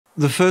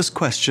The first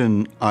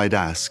question I'd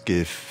ask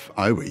if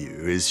I were you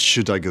is,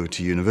 should I go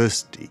to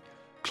university?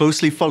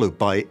 Closely followed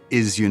by,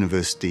 is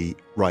university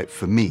right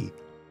for me?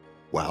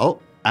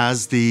 Well,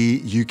 as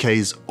the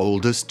UK's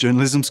oldest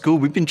journalism school,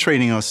 we've been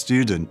training our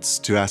students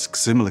to ask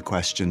similar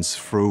questions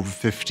for over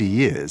 50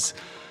 years,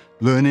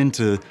 learning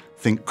to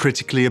think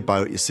critically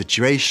about your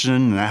situation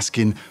and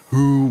asking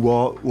who,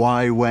 what,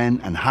 why,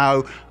 when, and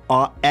how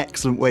are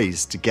excellent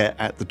ways to get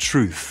at the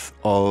truth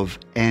of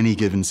any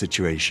given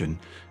situation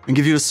and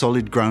give you a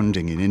solid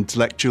grounding in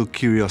intellectual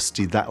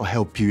curiosity that will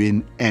help you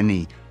in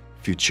any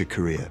future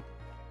career.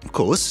 Of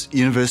course,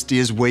 university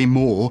is way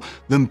more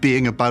than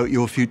being about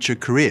your future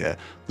career,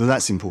 though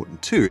that's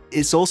important too.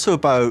 It's also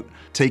about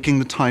taking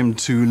the time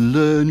to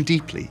learn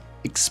deeply,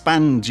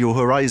 expand your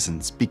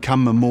horizons,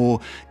 become a more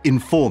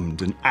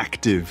informed and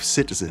active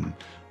citizen.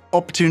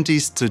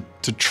 Opportunities to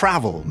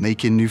travel,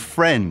 making new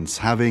friends,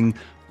 having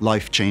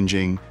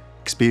life-changing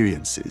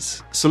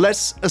experiences. So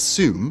let's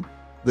assume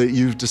that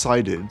you've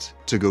decided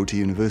to go to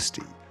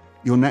university.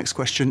 Your next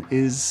question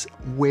is,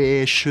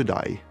 where should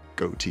I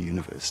go to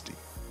university?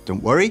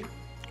 Don't worry,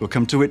 we'll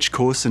come to which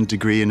course and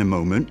degree in a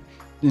moment.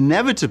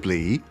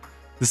 Inevitably,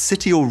 the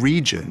city or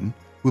region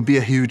will be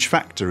a huge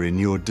factor in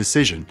your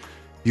decision.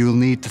 You'll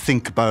need to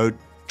think about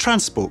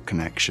transport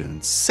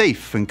connections,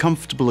 safe and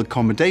comfortable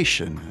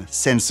accommodation, a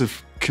sense of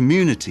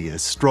community, a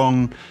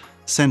strong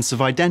sense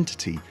of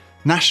identity,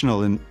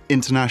 national and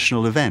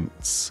international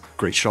events,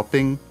 great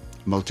shopping,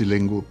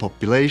 multilingual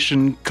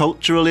population,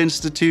 cultural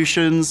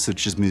institutions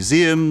such as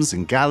museums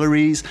and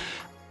galleries,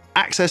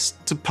 access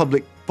to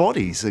public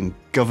bodies and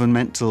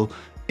governmental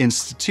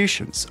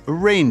institutions, a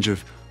range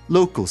of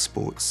local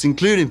sports,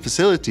 including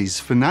facilities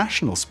for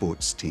national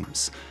sports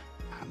teams,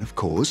 and of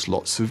course,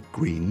 lots of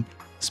green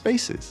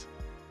spaces.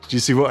 Do you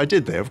see what I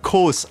did there? Of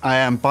course, I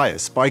am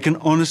biased, but I can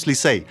honestly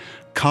say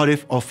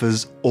Cardiff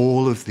offers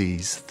all of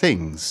these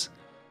things.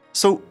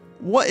 So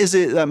what is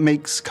it that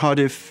makes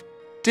Cardiff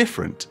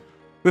different?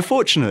 We're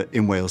fortunate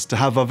in Wales to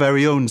have our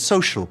very own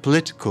social,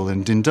 political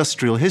and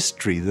industrial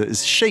history that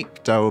has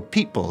shaped our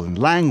people and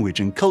language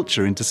and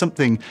culture into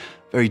something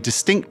very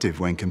distinctive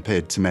when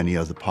compared to many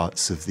other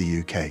parts of the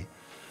UK.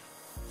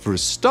 For a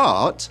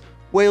start,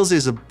 Wales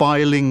is a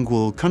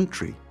bilingual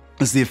country.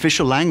 As the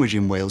official language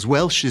in Wales,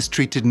 Welsh is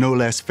treated no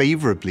less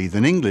favourably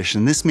than English,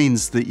 and this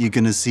means that you're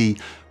going to see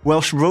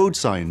Welsh road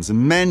signs and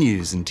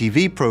menus and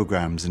TV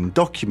programmes and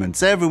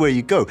documents everywhere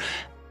you go.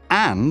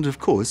 And, of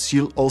course,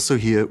 you'll also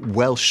hear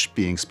Welsh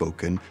being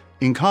spoken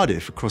in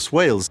Cardiff, across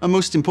Wales, and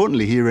most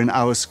importantly here in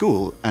our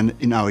school and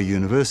in our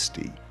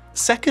university.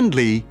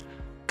 Secondly,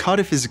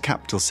 Cardiff is a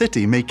capital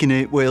city, making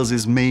it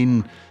Wales's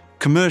main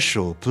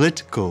commercial,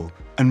 political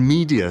and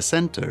media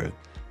centre,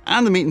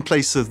 and the meeting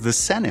place of the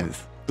Senedd,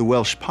 the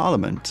Welsh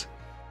Parliament.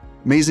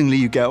 Amazingly,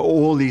 you get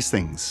all these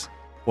things,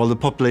 while the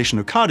population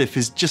of Cardiff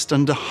is just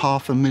under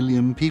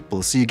 500,000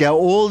 people, so you get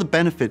all the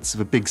benefits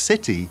of a big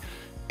city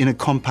in a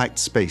compact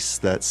space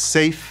that's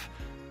safe,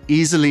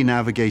 easily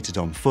navigated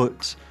on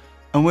foot,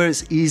 and where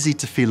it's easy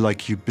to feel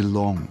like you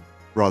belong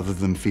rather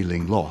than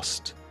feeling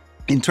lost.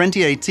 In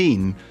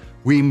 2018,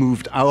 we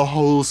moved our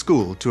whole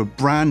school to a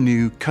brand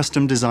new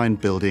custom-designed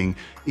building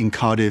in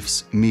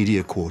Cardiff's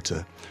Media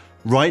Quarter,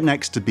 right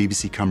next to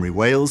BBC Cymru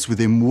Wales,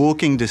 within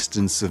walking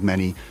distance of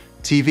many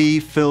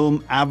TV,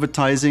 film,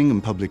 advertising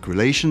and public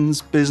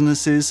relations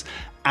businesses,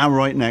 and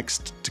right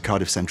next to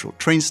Cardiff Central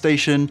train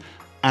station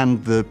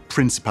and the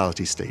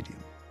Principality Stadium.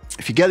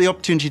 If you get the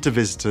opportunity to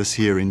visit us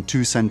here in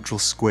 2 Central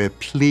Square,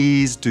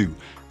 please do.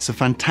 It's a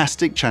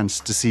fantastic chance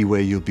to see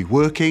where you'll be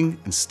working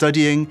and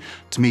studying,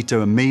 to meet our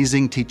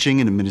amazing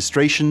teaching and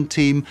administration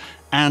team,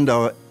 and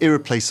our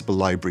irreplaceable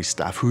library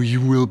staff, who you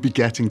will be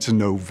getting to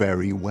know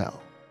very well.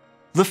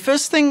 The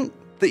first thing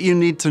that you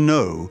need to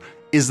know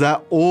is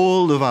that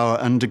all of our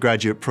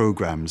undergraduate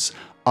programs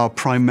are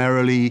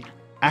primarily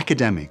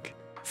academic,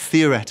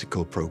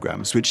 theoretical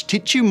programs, which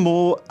teach you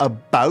more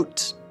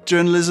about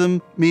journalism,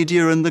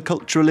 media and the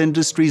cultural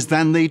industries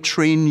than they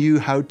train you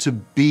how to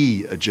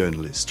be a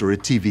journalist or a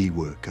TV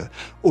worker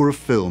or a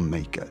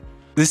filmmaker.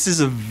 This is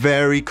a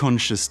very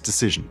conscious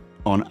decision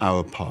on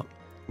our part.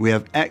 We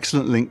have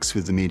excellent links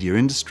with the media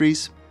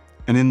industries,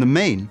 and in the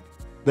main,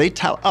 they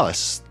tell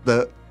us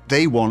that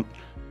they want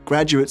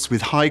graduates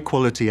with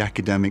high-quality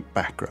academic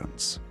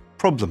backgrounds,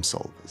 problem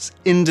solvers,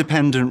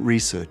 independent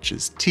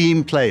researchers,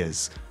 team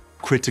players,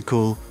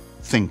 critical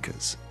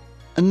thinkers.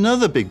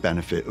 Another big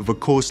benefit of a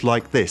course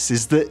like this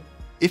is that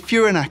if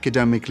you're an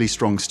academically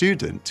strong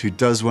student who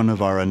does one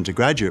of our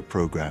undergraduate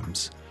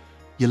programs,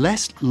 you're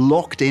less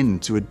locked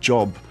into a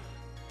job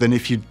than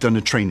if you'd done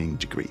a training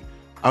degree.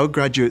 Our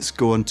graduates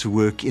go on to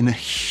work in a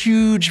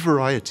huge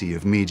variety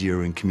of media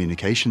and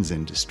communications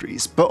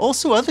industries, but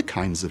also other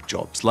kinds of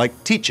jobs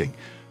like teaching,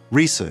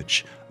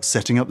 research,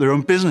 setting up their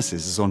own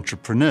businesses as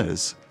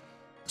entrepreneurs.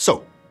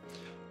 So,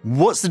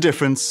 what's the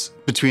difference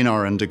between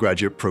our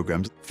undergraduate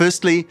programs?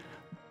 Firstly,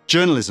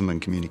 journalism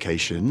and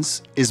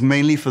communications is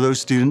mainly for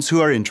those students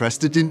who are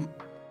interested in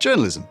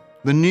journalism,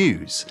 the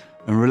news,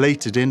 and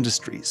related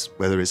industries,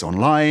 whether it's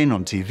online,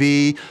 on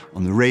TV,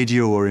 on the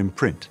radio, or in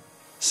print.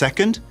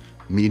 Second,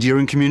 Media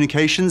and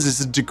Communications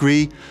is a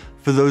degree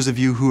for those of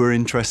you who are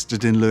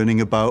interested in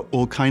learning about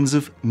all kinds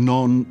of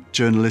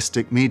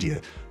non-journalistic media,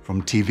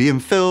 from TV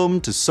and film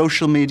to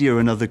social media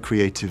and other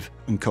creative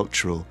and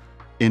cultural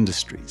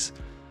industries.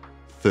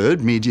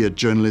 Third, Media,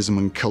 Journalism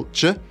and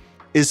Culture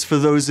is for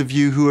those of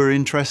you who are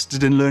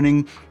interested in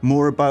learning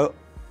more about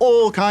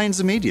all kinds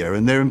of media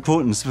and their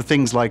importance for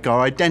things like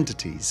our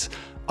identities,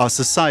 our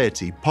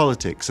society,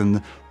 politics, and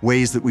the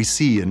ways that we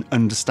see and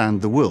understand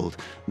the world.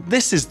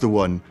 This is the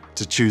one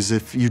to choose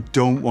if you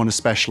don't want to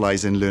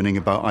specialize in learning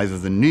about either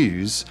the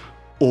news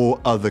or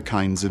other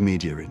kinds of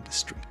media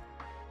industry.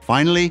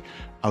 Finally,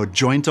 our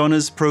joint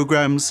honours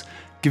programs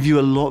give you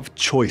a lot of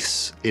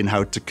choice in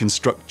how to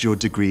construct your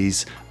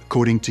degrees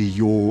according to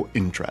your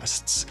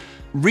interests.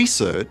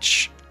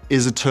 Research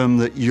is a term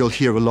that you'll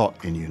hear a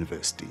lot in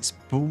universities,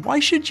 but why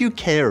should you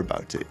care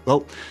about it?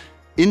 Well,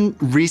 in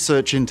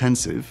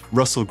research-intensive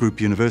Russell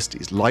Group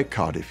universities like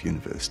Cardiff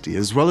University,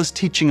 as well as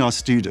teaching our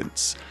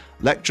students,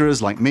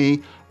 lecturers like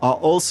me are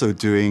also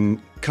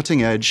doing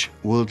cutting-edge,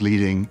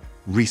 world-leading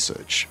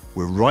research.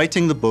 We're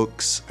writing the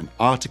books and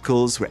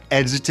articles, we're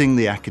editing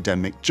the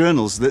academic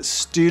journals that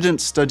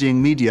students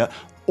studying media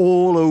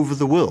all over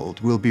the world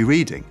will be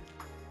reading.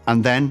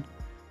 And then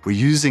we're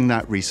using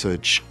that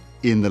research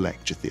in the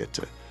lecture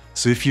theatre.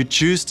 So if you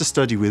choose to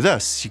study with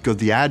us, you've got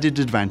the added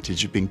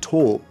advantage of being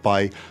taught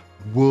by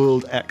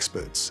world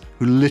experts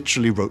who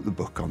literally wrote the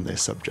book on their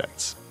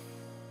subjects.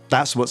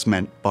 That's what's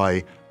meant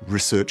by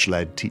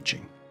research-led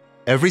teaching.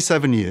 Every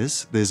 7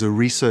 years, there's a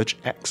research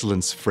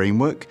excellence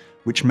framework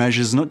which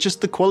measures not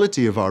just the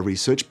quality of our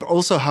research, but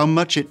also how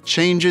much it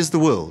changes the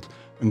world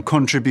and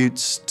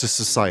contributes to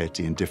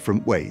society in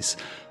different ways.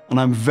 And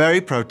I'm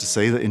very proud to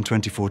say that in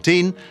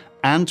 2014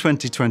 and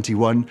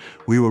 2021,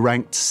 we were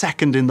ranked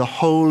second in the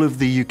whole of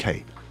the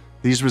UK.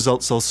 These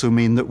results also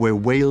mean that we're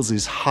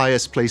Wales's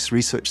highest placed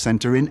research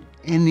centre in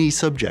any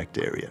subject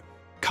area.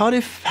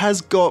 Cardiff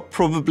has got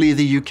probably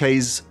the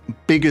UK's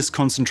biggest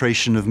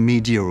concentration of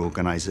media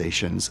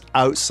organisations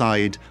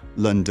outside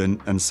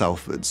London and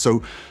Salford.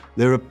 So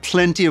there are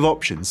plenty of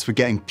options for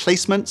getting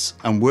placements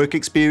and work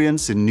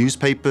experience in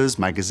newspapers,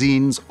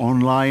 magazines,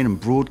 online and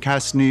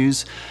broadcast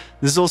news.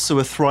 There's also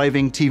a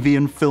thriving TV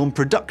and film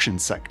production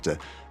sector,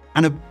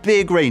 and a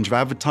big range of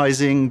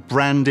advertising,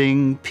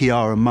 branding,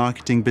 PR and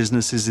marketing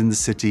businesses in the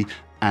city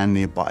and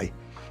nearby.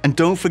 And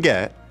don't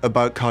forget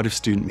about Cardiff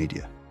Student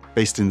Media,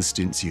 based in the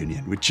Students'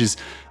 Union, which is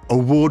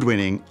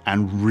award-winning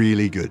and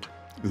really good,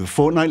 with a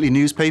fortnightly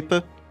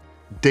newspaper,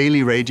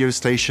 daily radio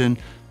station,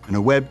 and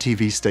a web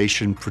TV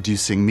station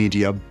producing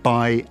media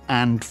by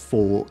and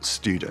for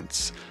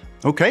students.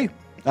 Okay,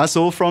 that's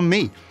all from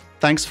me.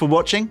 Thanks for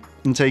watching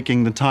and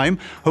taking the time.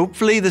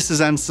 Hopefully this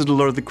has answered a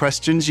lot of the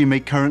questions you may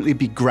currently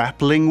be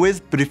grappling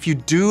with, but if you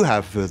do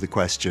have further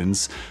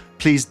questions,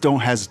 please don't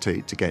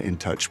hesitate to get in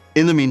touch.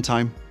 In the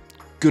meantime,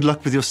 good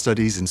luck with your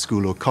studies in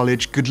school or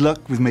college. Good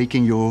luck with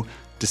making your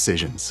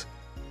decisions.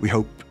 We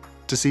hope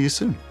to see you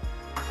soon.